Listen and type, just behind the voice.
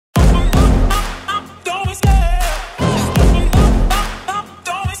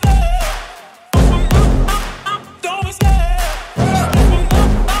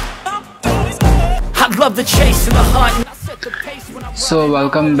love the chase and the hunt. And I set the pace when I So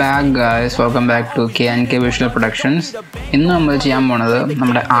welcome back guys, welcome back to K&K Visual Productions. ഇന്ന് നമ്മൾ ചെയ്യാൻ പോണത്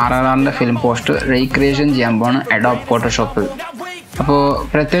നമ്മുടെ RRRന്റെ film poster recreation ചെയ്യാൻ പോണ് Adobe Photoshop. അപ്പോൾ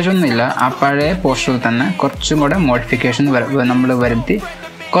പ്രത്യേകിച്ചൊന്നുമില്ല, ആ പഴയ പോസ്റ്ററിൽ തന്നെ കുറച്ചും കൂടെ മോഡിഫിക്കേഷൻ നമ്മൾ വരുത്തി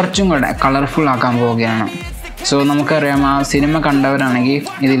കുറച്ചും കൂടെ കളർഫുൾ ആക്കാൻ പോവുകയാണ്. സോ നമുക്കറിയാം, ആ സിനിമ കണ്ടവരാണെങ്കിൽ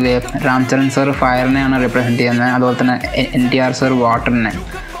ഇതിൽ രാംചരൺ സർ ഫയറിനെയാണ് റെപ്രസെൻറ്റ് ചെയ്യുന്നത്, അതുപോലെ തന്നെ NTR സർ വാട്ടറിനെ.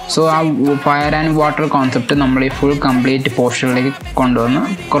 സോ ആ ഫയർ ആൻഡ് വാട്ടർ കോൺസെപ്റ്റ് നമ്മൾ ഈ ഫുൾ കംപ്ലീറ്റ് പോസ്റ്ററിലേക്ക് കൊണ്ടുവന്ന്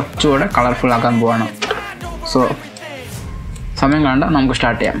കുറച്ചുകൂടെ കളർഫുൾ ആക്കാൻ പോവാണ്. സോ സമയം കണ്ട നമുക്ക്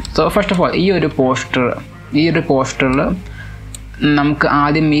സ്റ്റാർട്ട് ചെയ്യാം. സോ ഫസ്റ്റ് ഓഫ് ഓൾ ഈ ഒരു പോസ്റ്ററിൽ നമുക്ക്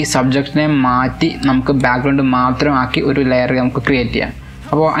ആദ്യം ഈ സബ്ജക്റ്റിനെ മാറ്റി നമുക്ക് ബാക്ക്ഗ്രൗണ്ട് മാത്രമാക്കി ഒരു ലെയർ നമുക്ക് ക്രിയേറ്റ് ചെയ്യാം.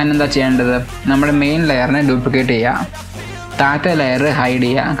 അപ്പോൾ അതിനെന്താ ചെയ്യേണ്ടത്, നമ്മുടെ മെയിൻ ലെയറിനെ ഡ്യൂപ്ലിക്കേറ്റ് ചെയ്യുക, താഴത്തെ ലെയർ ഹൈഡ്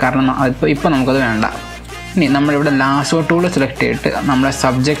ചെയ്യുക, കാരണം ഇപ്പോൾ നമുക്കത് വേണ്ട. ഇനി നമ്മളിവിടെ ലാസോ ടൂൾ സെലക്ട് ചെയ്തിട്ട് നമ്മുടെ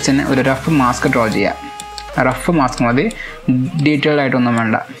സബ്ജക്ട്സിന് ഒരു റഫ് മാസ്ക് ഡ്രോ ചെയ്യുക. റഫ് മാസ്ക് മതി, ഡീറ്റെയിൽഡ് ആയിട്ടൊന്നും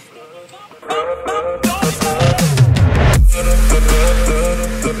വേണ്ട.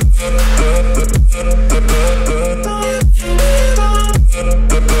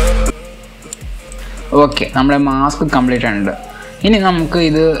 ഓക്കെ, നമ്മുടെ മാസ്ക് കംപ്ലീറ്റ് ആയിട്ടുണ്ട്. ഇനി നമുക്ക്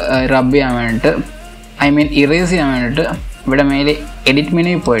ഇത് റബ്ബ് ചെയ്യാൻ വേണ്ടിയിട്ട്, ഇറേസ് ചെയ്യാൻ വേണ്ടിയിട്ട് ഇവിടെ മേലെ എഡിറ്റ്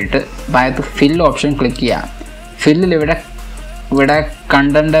മെനുവിൽ പോയിട്ട് ഭാഗത്ത് ഫിൽ ഓപ്ഷൻ ക്ലിക്ക് ചെയ്യുക. ഫില്ലിൽ ഇവിടെ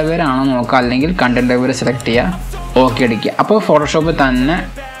കണ്ടന്റ് അവെയർ ആണോ നോക്കുക, അല്ലെങ്കിൽ കണ്ടന്റ് അവെയർ സെലക്ട് ചെയ്യുക, ഓക്കെ അടിക്കുക. അപ്പോൾ ഫോട്ടോഷോപ്പിൽ തന്നെ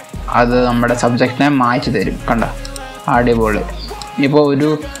അത് നമ്മുടെ സബ്ജക്റ്റിനെ മായ്ച്ചു തരും. കണ്ട, അടിപൊളി. ഇപ്പോൾ ഒരു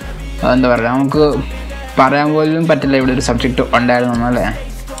എന്താ പറയുക, നമുക്ക് പറയാൻ പോലും പറ്റില്ല ഇവിടെ ഒരു സബ്ജക്റ്റ് ഉണ്ടായിരുന്നു അല്ലേ.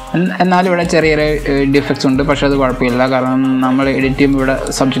 എന്നാലും ഇവിടെ ചെറിയ ഡിഫക്ട്സ് ഉണ്ട്, പക്ഷേ അത് കുഴപ്പമില്ല, കാരണം നമ്മൾ എഡിറ്റ് ചെയ്യുമ്പോൾ ഇവിടെ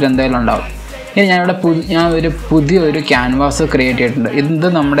സബ്ജക്റ്റ് എന്തായാലും ഉണ്ടാവും. ഇനി ഞാൻ ഒരു പുതിയൊരു ക്യാൻവാസ് ക്രിയേറ്റ് ചെയ്തിട്ടുണ്ട്. ഇത്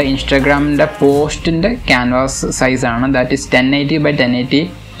നമ്മുടെ ഇൻസ്റ്റാഗ്രാമിൻ്റെ പോസ്റ്റിൻ്റെ ക്യാൻവാസ് സൈസാണ്. That is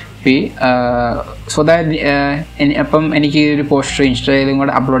 1080x1080p. So that അപ്പം എനിക്ക് ഒരു പോസ്റ്റർ ഇൻസ്റ്റയിലും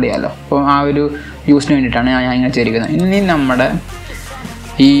കൂടെ അപ്ലോഡ് ചെയ്യാമല്ലോ. അപ്പോൾ ആ ഒരു യൂസിന് വേണ്ടിയിട്ടാണ് ഞാൻ ഇങ്ങനെ ചെയ്തിരിക്കുന്നത്. ഇനി നമ്മുടെ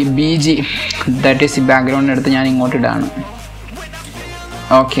ഈ BG ദാറ്റ് ഈസ് ബാക്ക്ഗ്രൗണ്ട് എടുത്ത് ഞാൻ ഇങ്ങോട്ടിടാണ്.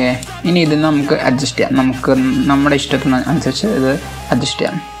 ഓക്കെ, ഇനി ഇത് നമുക്ക് അഡ്ജസ്റ്റ് ചെയ്യാം, നമുക്ക് നമ്മുടെ ഇഷ്ടത്തിന് അനുസരിച്ച് ഇത് അഡ്ജസ്റ്റ്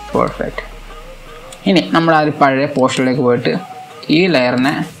ചെയ്യാം. പെർഫെക്റ്റ്. ഇനി നമ്മൾ ആ ഒരു പഴയ പോസ്റ്ററിലേക്ക് പോയിട്ട് ഈ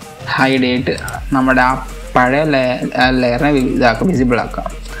ലെയറിനെ ഹൈഡ് ചെയ്തിട്ട് നമ്മുടെ ആ പഴയ ലെയറിനെ വിസിബിൾ ആക്കാം.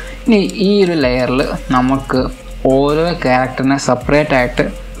 ഇനി ഈ ഒരു ലെയറിൽ നമുക്ക് ഓരോ ക്യാരക്ടറിനെ സെപ്പറേറ്റ് ആയിട്ട്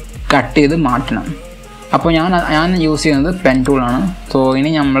കട്ട് ചെയ്ത് മാറ്റണം. അപ്പോൾ ഞാൻ യൂസ് ചെയ്യുന്നത് പെൻ ടൂളാണ്. സോ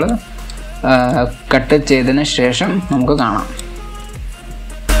ഇനി നമ്മൾ കട്ട് ചെയ്തതിന് ശേഷം നമുക്ക് കാണാം.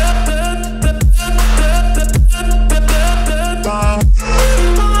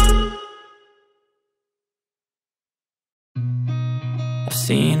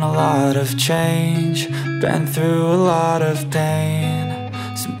 Seen a lot of change, been through a lot of pain.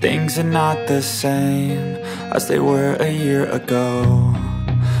 Some things are not the same as they were a year ago,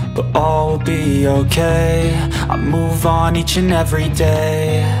 but all will be okay. I move on each and every day.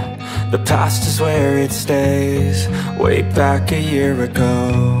 The past is where it stays, way back a year ago.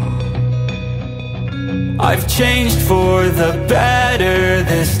 I've changed for the better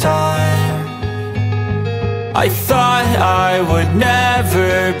this time. I thought I would never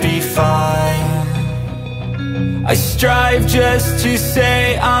be fine. I strive just to say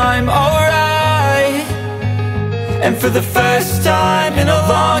I'm alright, and for the first time in a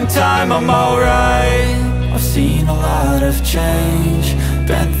long time I'm alright. I've seen a lot of change,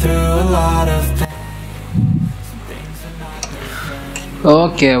 been through a lot of pain.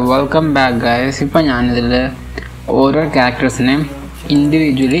 Okay, welcome back guys. ഇപ്പം ഞാനിതിൽ ഓരോ ക്യാരക്ടേഴ്സിനെയും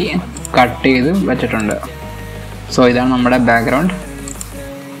individually cut ചെയ്ത് വെച്ചിട്ടുണ്ട്. So ഇതാണ് നമ്മുടെ background.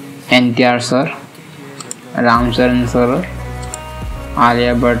 NTR sir, Ram Charan sir, Alia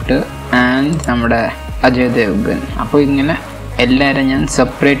Bhat and നമ്മുടെ അജയ് ദേവ്ഗൻ. അപ്പോൾ ഇങ്ങനെ എല്ലാവരും ഞാൻ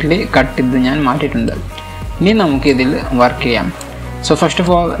സെപ്പറേറ്റ്ലി കട്ട് ചെയ്ത് ഞാൻ മാറ്റിയിട്ടുണ്ട്. ഇനി നമുക്കിതിൽ വർക്ക് ചെയ്യാം. സോ ഫസ്റ്റ്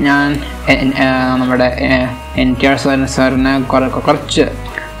ഓഫ് ഓൾ ഞാൻ നമ്മുടെ NTR സാറിന് കുറച്ച്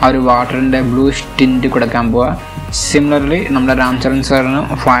ആ ഒരു വാട്ടറിൻ്റെ ബ്ലൂ ടിൻറ്റ് കൊടുക്കാൻ പോവാം. സിമിലർലി നമ്മുടെ രാംചരൺ സാറിന്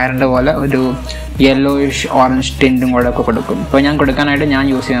ഫയറിൻ്റെ പോലെ ഒരു യെല്ലോയിഷ് ഓറഞ്ച് ടിൻറ്റും കൂടെ ഒക്കെ കൊടുക്കും. ഇപ്പോൾ ഞാൻ കൊടുക്കാനായിട്ട് ഞാൻ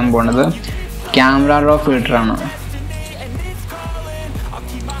യൂസ് ചെയ്യാൻ പോകുന്നത് camera raw ഫിൽറ്ററാണ്.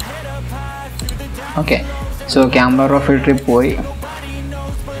 Okay, so camera raw ഫിൽറ്ററിൽ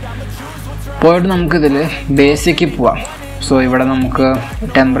പോയിട്ട് നമുക്കിതിൽ ബേസിക്കിൽ പോവാം. സോ ഇവിടെ നമുക്ക്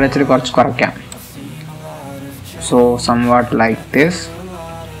ടെമ്പറേച്ചർ കുറച്ച് കുറയ്ക്കാം. So somewhat like this.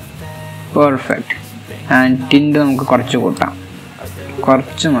 Perfect. And tint നമുക്ക് കുറച്ച് കൂട്ടാം,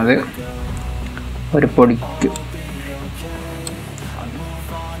 കുറച്ച് മതി, ഒരു പൊടിക്ക്.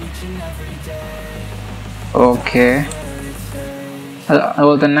 ഓക്കെ,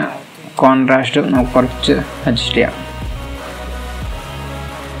 അതുപോലെ തന്നെ കോൺട്രാസ്റ്റ് നമുക്ക് കുറച്ച് അഡ്ജസ്റ്റ് ചെയ്യാം.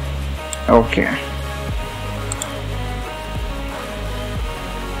 ഓക്കെ,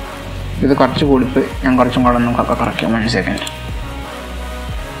 ഇത് കുറച്ച് കൂടിപ്പ് ഞാൻ കുറച്ചും കൂടെ ഒന്ന് കുറയ്ക്കാം. 1 സെക്കൻഡ്.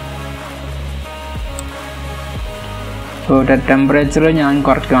 സോ ടെമ്പറേച്ചർ ഞാൻ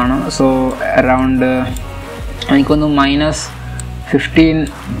കുറയ്ക്കുകയാണ്. സോ അറൗണ്ട് എനിക്കൊന്ന് -15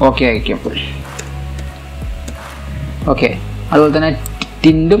 ഓക്കെ ആയിരിക്കും. ഓക്കെ, അതുപോലെ തന്നെ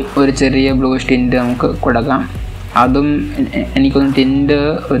ടിൻറ്റും ഒരു ചെറിയ ബ്ലൂഷ് ടിൻറ്റ് നമുക്ക് കൊടുക്കാം. അതും എനിക്കൊന്ന് ടിൻറ്റ്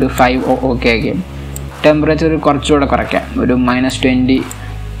ഒരു 5 ഓക്കെ ആയിരിക്കും. ടെമ്പറേച്ചർ കുറച്ചുകൂടെ കുറയ്ക്കാം, ഒരു -20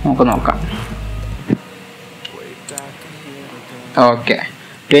 നമുക്ക് നോക്കാം. ഓക്കെ,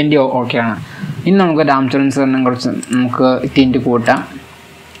 20 ഓക്കെയാണ്. ഇനി നമുക്ക് രാംചരൺസിനെ കുറിച്ച് നമുക്ക് ടിൻറ്റ് കൂട്ടാം.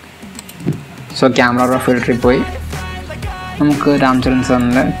 സോ ക്യാമറ ഫിൽറ്ററിൽ പോയി നമുക്ക്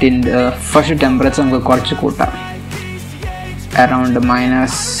രാംചരൺസിൻ്റെ ടിൻറ്റ് ഫസ്റ്റ് ടെമ്പറേച്ചർ നമുക്ക് കുറച്ച് കൂട്ടാം. അറൗണ്ട്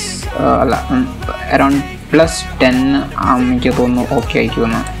അറൗണ്ട് +10 എനിക്ക് തോന്നുന്നു ഓക്കെ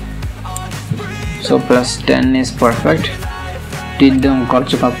ആയിരിക്കുമെന്ന്. So +10 is perfect. ടിൻറ്റ് നമുക്ക്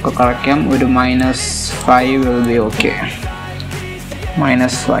കുറച്ച് കുറയ്ക്കാം, ഒരു -5 വിൽ ബി ഓക്കെ.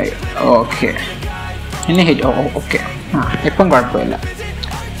 -5 ഓക്കെ. ഇനി ഹിറ്റ് ഓക്കെ. ഇപ്പം കുഴപ്പമില്ല.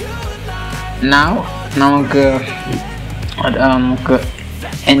 നൗ നമുക്ക്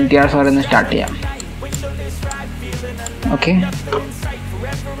NTR നിന്ന് സ്റ്റാർട്ട് ചെയ്യാം. ഓക്കെ,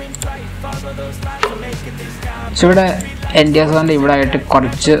 സോ ഇവിടെ NTR ഇവിടെ ആയിട്ട്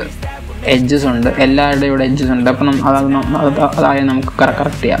കുറച്ച് എഡ്ജസ് ഉണ്ട്, എല്ലാവരുടെയും ഇവിടെ എഡ്ജസ് ഉണ്ട്. അപ്പം അതായത് നമുക്ക്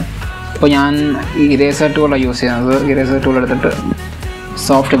കറക്റ്റ് ചെയ്യാം. അപ്പോൾ ഞാൻ ഇറേസർ ടൂളാണ് യൂസ് ചെയ്യുന്നത്. ഇറേസർ ടൂൾ എടുത്തിട്ട്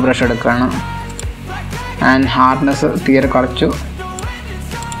സോഫ്റ്റ് ബ്രഷ് എടുക്കുകയാണ്. ആൻഡ് ഹാർഡ്നെസ് തീരെ കുറച്ചു,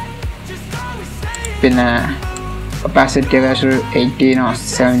 പിന്നെ ഒപ്പാസിറ്റി ഏകദേശം 18 or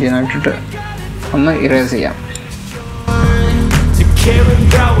 17 ഇട്ടിട്ട് ഒന്ന് ഇറേസ് ചെയ്യാം.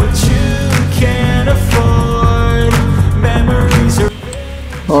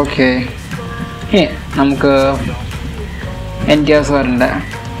 ഓക്കെ, നമുക്ക് NTR സാറിൻ്റെ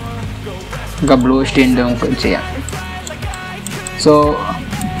ബ്ലൂഷ് ടിൻറ്റ് നമുക്ക് ചെയ്യാം. സോ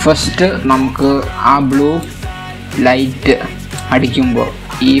ഫസ്റ്റ് നമുക്ക് ആ ബ്ലൂ ലൈറ്റ് അടിക്കുമ്പോൾ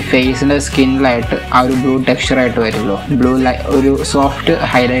ഈ ഫേസിൻ്റെ സ്കിന്നിലായിട്ട് ആ ഒരു ബ്ലൂ ടെക്സ്ചറായിട്ട് വരുമല്ലോ, ബ്ലൂ ഒരു സോഫ്റ്റ്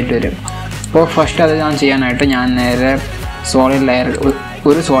ഹൈലൈറ്റ് വരും. അപ്പോൾ ഫസ്റ്റ് അത് ഞാൻ ചെയ്യാനായിട്ട് ഞാൻ നേരെ സോളിഡ് ലെയർ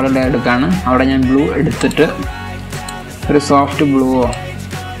എടുക്കുകയാണ്. അവിടെ ഞാൻ ബ്ലൂ എടുത്തിട്ട് ഒരു സോഫ്റ്റ് ബ്ലൂവോ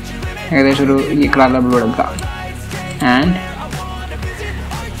ഏകദേശം ഒരു ഈ കളറിലെ ബ്ലൂ എടുക്കാം. ആൻഡ്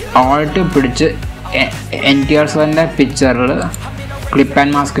ഓൾട്ട് പിടിച്ച് NTR സാറിൻ്റെ പിക്ചറിൽ ക്ലിപ്പ്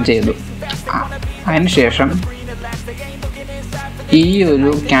ആൻഡ് മാസ്ക് ചെയ്തു. അതിന് ശേഷം ഈ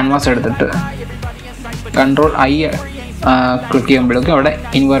ഒരു ക്യാൻവാസ് എടുത്തിട്ട് Ctrl+I ക്ലിക്ക് ചെയ്യുമ്പോഴേക്കും അവിടെ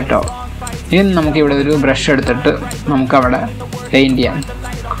ഇൻവേർട്ട് ആവും. ഇനി നമുക്കിവിടെ ഒരു ബ്രഷ് എടുത്തിട്ട് നമുക്കവിടെ പെയിൻറ്റ് ചെയ്യാം.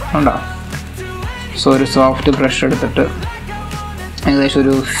 ഉണ്ടോ? സോ ഒരു സോഫ്റ്റ് ബ്രഷ് എടുത്തിട്ട് ഏകദേശം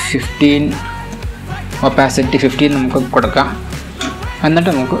ഒരു 15 ഒപ്പാസിറ്റി 15 നമുക്ക് കൊടുക്കാം. എന്നിട്ട്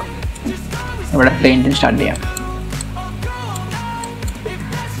നമുക്ക് ഇവിടെ പെയിൻറ്റിങ് സ്റ്റാർട്ട് ചെയ്യാം.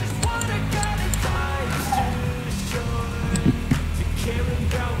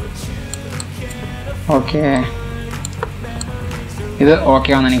 ഓക്കെ, ഇത്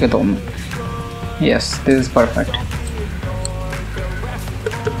ഓക്കെ ആണെന്ന് എനിക്ക് തോന്നുന്നു. Yes, this is perfect.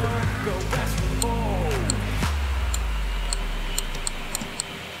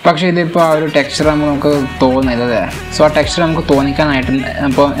 പക്ഷേ ഇതിപ്പോൾ ആ ഒരു ടെക്സ്ചർ നമുക്ക് തോന്നുന്നില്ലേ. സോ ആ ടെക്സ്ചർ നമുക്ക് തോന്നിക്കാനായിട്ട്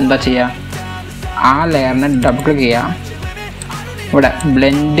അപ്പോൾ എന്താ ചെയ്യുക, ആ ലെയറിനെ ഡബിൾ ക്ലിക്ക് ചെയ്യുക. ഇവിടെ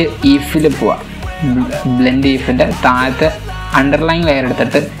ബ്ലെൻഡ് ഈഫിൽ പോവുക. ബ്ലെൻഡ് ഈഫിൻ്റെ താഴത്തെ അണ്ടർലൈൻ ലെയർ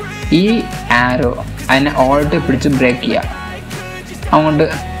എടുത്തിട്ട് ഈ ആരോ അതിനെ ഓൾട്ട് പിടിച്ച് ബ്രേക്ക് ചെയ്യുക. അതുകൊണ്ട്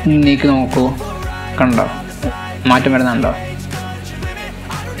നീക്കി നോക്കൂ, കണ്ടോ മാറ്റം വരുന്നുണ്ടോ?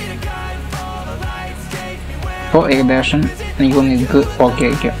 അപ്പോൾ ഏകദേശം എനിക്കൊന്ന് ഇത് ഓക്കെ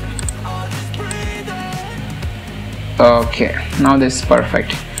ആയിരിക്കും. Okay, now this is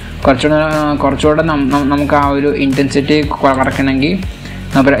perfect. കുറച്ചുകൂടെ നമുക്ക് ആ ഒരു ഇൻറ്റൻസിറ്റി കുറയ്ക്കണമെങ്കിൽ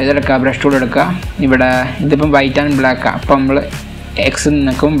ഇതെടുക്കുക, ബ്രഷ് ടൂൾ എടുക്കുക. ഇവിടെ ഇതിപ്പം വൈറ്റ് ആൻഡ് ബ്ലാക്കാണ്. അപ്പം നമ്മൾ എക്സിൽ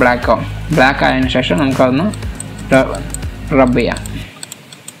നിൽക്കും ബ്ലാക്ക് ആവും. ബ്ലാക്ക് ആയതിനു ശേഷം നമുക്കതൊന്ന് റബ്ബ് ചെയ്യാം.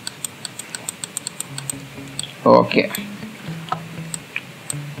 ഓക്കെ,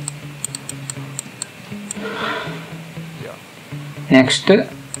 നെക്സ്റ്റ്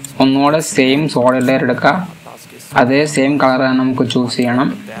ഒന്നുകൂടെ സെയിം സോളിഡ് ലെയർ എടുക്കുക. അതേ സെയിം കളർ തന്നെ നമുക്ക് ചൂസ് ചെയ്യണം.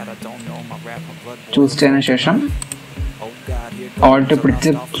 ചൂസ് ചെയ്തതിനു ശേഷം ഓൾട്ട് പിടിച്ച്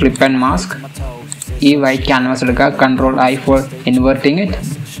ക്ലിപ്പ് ആൻഡ് മാസ്ക്. ഈ വൈറ്റ് ക്യാൻവാസ് എടുക്കുക. Ctrl+I four inverting it.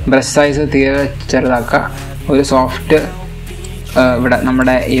 Brush size തീരെ ചെറുതാക്കുക. ഒരു സോഫ്റ്റ് ഇവിടെ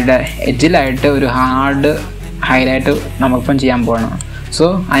നമ്മുടെ ഇവിടെ എഡ്ജിലായിട്ട് ഒരു ഹാർഡ് ഹൈലൈറ്റ് നമുക്കിപ്പം ചെയ്യാൻ പോകണം. സോ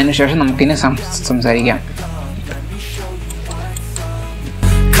അതിനുശേഷം നമുക്കിനി സംസാരിക്കാം.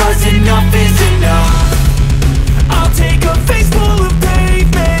 Enough is enough. I'll take a face full of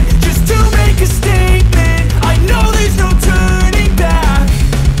pavement just to make a statement. I know there's no turning back.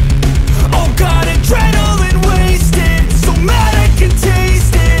 Oh God, adrenaline wasted, so mad I can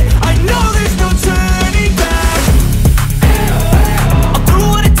taste it. I know there's no turning back. I'll do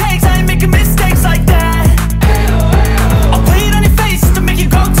what it takes, I ain't making mistakes like that. I'll play it on your face just to make you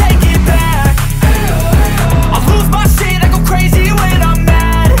go take it back. I'll lose my shit, I go crazy when I'm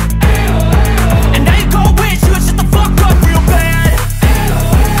mad.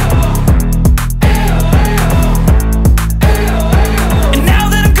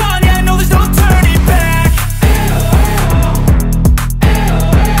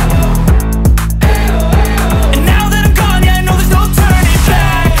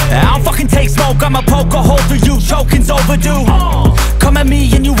 I'ma poke a hole through you, choking's overdue. Come at me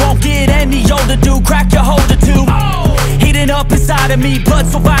and you won't get any older, dude. Crack your holder too. Heating up inside of me, blood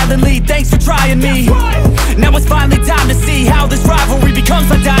so violently. Thanks for trying me. Now it's finally time to see how this rivalry becomes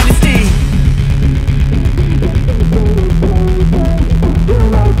a dynasty.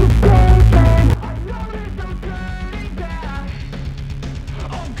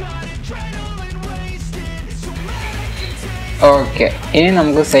 Okay, ഇനി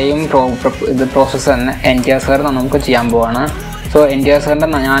നമുക്ക് same ഇത് process തന്നെ entire നമുക്ക് ചെയ്യാൻ പോവാണ്. So entire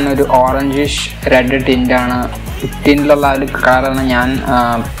ഞാനൊരു orangish red ടിൻറ്റിലുള്ള ഒരു കളറാണ് ഞാൻ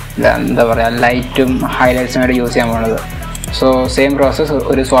എന്താ പറയുക ലൈറ്റും ഹൈലൈറ്റ്സും വേണ്ടി യൂസ് ചെയ്യാൻ പോകുന്നത്. സോ സെയിം പ്രോസസ്സ്,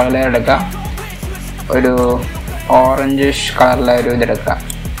 ഒരു സോളിഡ് ലെയർ എടുക്കുക, ഒരു ഓറഞ്ചിഷ് കളറിലെ ഒരു ഇതെടുക്കുക,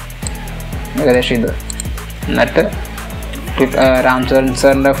 ഏകദേശം ഇത്. എന്നിട്ട്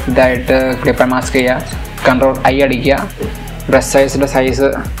രാംചരൺസറിൻ്റെ ഇതായിട്ട് ക്ലിപ്പ് ആൻഡ് മാസ്ക് ചെയ്യുക, Ctrl+I അടിക്കുക. ബ്രഷ് സൈസിൻ്റെ സൈസ്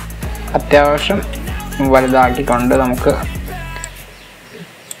അത്യാവശ്യം വലുതാക്കിക്കൊണ്ട് നമുക്ക്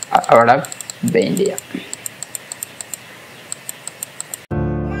അവിടെ പെയിൻറ്റ് ചെയ്യാം.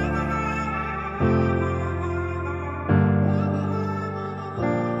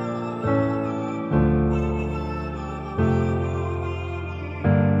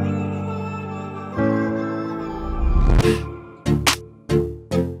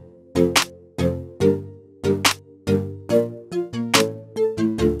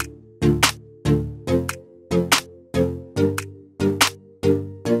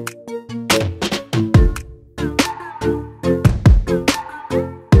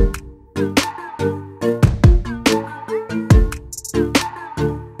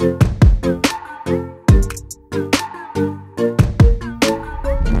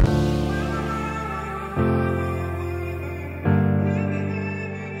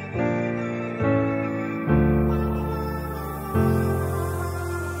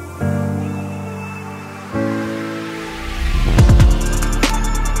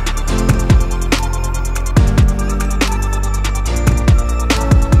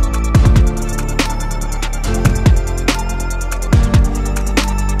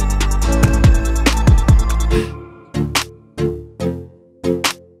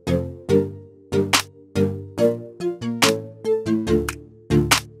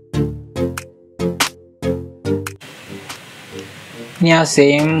 ഇനി ആ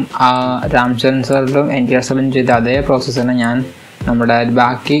സെയിം രാംചരൺസറിലും എൻറ്റിയർ ചെയ്ത അതേ പ്രോസസ്സ് തന്നെ ഞാൻ നമ്മുടെ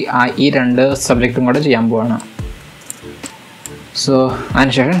ബാക്കി ഈ രണ്ട് സബ്ജക്റ്റും കൂടെ ചെയ്യാൻ പോവാണ്. സോ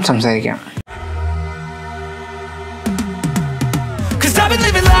അതിനുശേഷം സംസാരിക്കാം.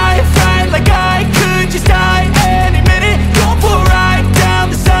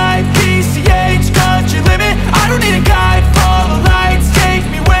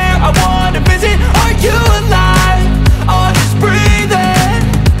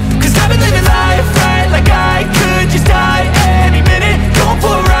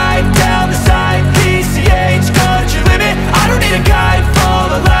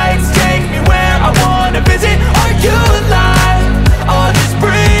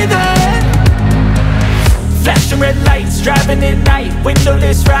 Driving at night,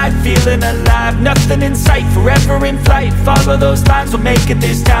 windowless ride, feeling alive. Nothing in sight, forever in flight. Follow those lines, we'll make it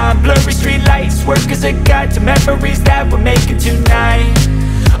this time. Blurry street lights, work as a guide to memories that we're making tonight.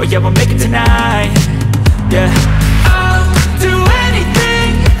 Oh yeah, we'll make it tonight. Yeah. I'll do anything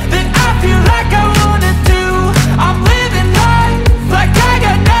that I feel like I wanna do. I'm living life like I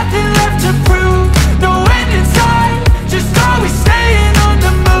got nothing left to prove. No end in sight, just always staying on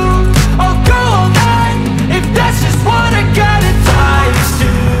the move. I'll go all night if that's just what I gotta do. Life's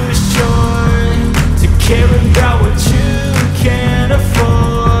too short to care about what you can't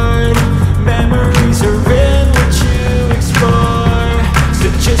afford. Memories are in what you explore, so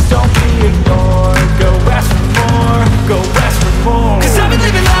just don't be ignored. Go ask for more, go ask for more. 'Cause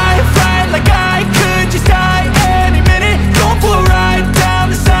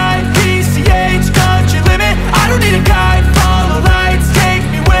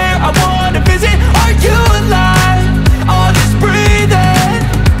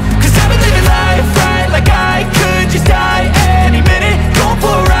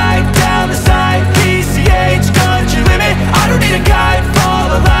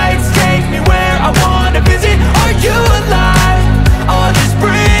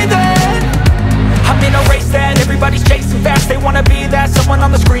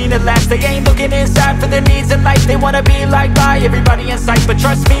green at last. They ain't looking inside for their needs in life. They wanna be liked by everybody in sight, but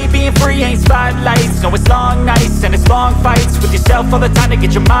trust me, being free ain't spotlights. No, it's long nights and it's long fights with yourself all the time to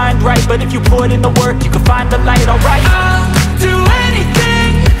get your mind right. But if you put in the work, you can find the light. Alright, I'll do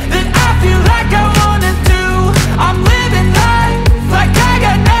anything that I feel like I wanna do. I'm living life like I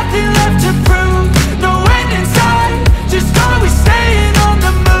got nothing left to prove. No end in sight, just always staying on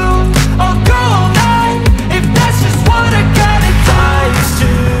the move. I'll go all night if that's just what I gotta do. Life's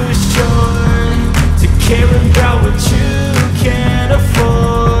too short to care about what you can't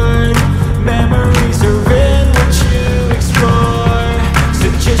afford. Memories are in what you explore, so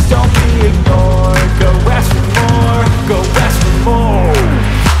just don't be ignored. Go ask for more, go ask for more.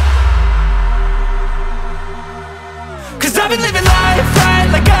 Cause I've been living life right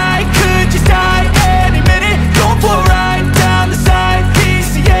like I could just die any minute. Going for a ride down the side,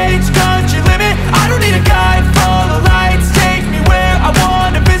 PCH country limit. I don't need a guide, follow lights, take me where I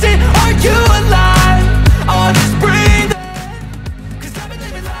wanna visit. Are you alive? I'll just breathe. Cause I've been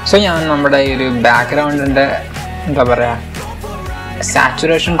living life. So ഞാൻ നമ്മുടെ ഈ ഒരു ബാക്ക്ഗ്രൗണ്ടിൻ്റെ എന്താ പറയുക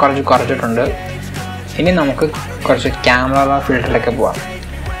saturation കുറച്ചിട്ടുണ്ട്. ഇനി നമുക്ക് കുറച്ച് ക്യാമറ ഫിൽറ്ററിലേക്ക് പോവാം.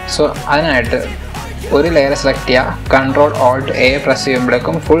 സോ അതിനായിട്ട് ഒരു ലെയർ സെലക്ട് ചെയ്യുക, Ctrl+Alt+A പ്രസ്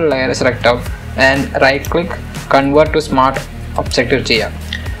ചെയ്യുമ്പോഴേക്കും ഫുൾ ലെയർ സെലക്ട് ആവും. And right click convert to smart objective ചെയ്യുക.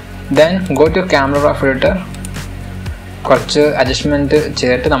 Then go to camera filter, കുറച്ച് അഡ്ജസ്റ്റ്മെൻറ്റ്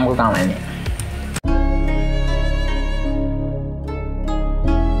ചെയ്തിട്ട് നമുക്ക് കാണാം. ഇനി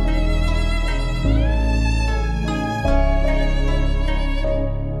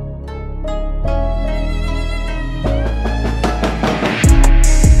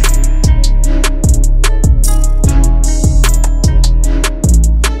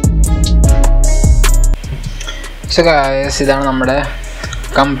So guys, ഇതാണ് നമ്മുടെ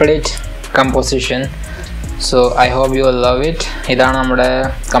complete composition. So I hope you love it. ഇതാണ് നമ്മുടെ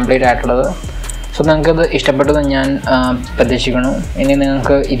കംപ്ലീറ്റ് ആയിട്ടുള്ളത്. സോ നിങ്ങൾക്കത് ഇഷ്ടപ്പെട്ടത് ഞാൻ പ്രതീക്ഷിക്കുന്നു. ഇനി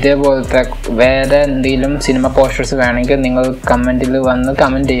നിങ്ങൾക്ക് ഇതേപോലത്തെ വേറെ എന്തെങ്കിലും സിനിമ പോസ്റ്റേഴ്സ് വേണമെങ്കിൽ നിങ്ങൾ കമൻറ്റിൽ വന്ന്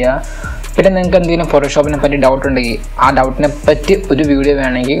കമൻറ്റ് ചെയ്യുക. പിന്നെ നിങ്ങൾക്ക് എന്തെങ്കിലും ഫോട്ടോഷോപ്പിനെ പറ്റി ഡൗട്ട് ഉണ്ടെങ്കിൽ ആ ഡൗട്ടിനെ പറ്റി ഒരു വീഡിയോ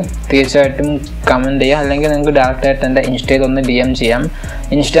വേണമെങ്കിൽ തീർച്ചയായിട്ടും കമൻറ്റ് ചെയ്യുക. അല്ലെങ്കിൽ നിങ്ങൾക്ക് ഡയറക്റ്റായിട്ട് എൻ്റെ ഇൻസ്റ്റയിൽ ഒന്ന് DM ചെയ്യാം.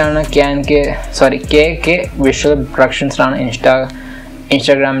 ഇൻസ്റ്റയാണ് KK വിഷ്വൽ പ്രൊഡക്ഷൻസാണ്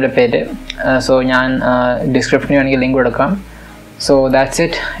ഇൻസ്റ്റാഗ്രാമിൻ്റെ പേര്. സോ ഞാൻ ഡിസ്ക്രിപ്ഷനിൽ വേണമെങ്കിൽ ലിങ്ക് കൊടുക്കാം. So that's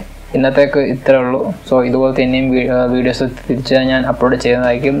it. ഇന്നത്തേക്ക് ഇത്രേ ഉള്ളൂ. സോ ഇതുപോലത്തെ ഇനിയും വീഡിയോസ് തിരിച്ച് ഞാൻ അപ്ലോഡ്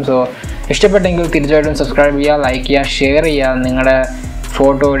ചെയ്യുന്നതായിരിക്കും. സോ ഇഷ്ടപ്പെട്ടെങ്കിൽ തീർച്ചയായിട്ടും സബ്സ്ക്രൈബ് ചെയ്യുക, ലൈക്ക് ചെയ്യുക, ഷെയർ ചെയ്യുക നിങ്ങളുടെ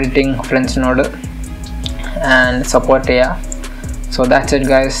ഫോട്ടോ എഡിറ്റിംഗ് ഫ്രണ്ട്സിനോട്, ആൻഡ് സപ്പോർട്ട് ചെയ്യുക. So that's it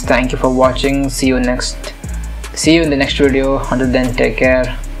guys, thank you for watching. See you in the next video. Until then, take care.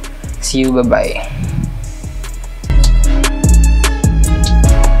 See you, bye bye.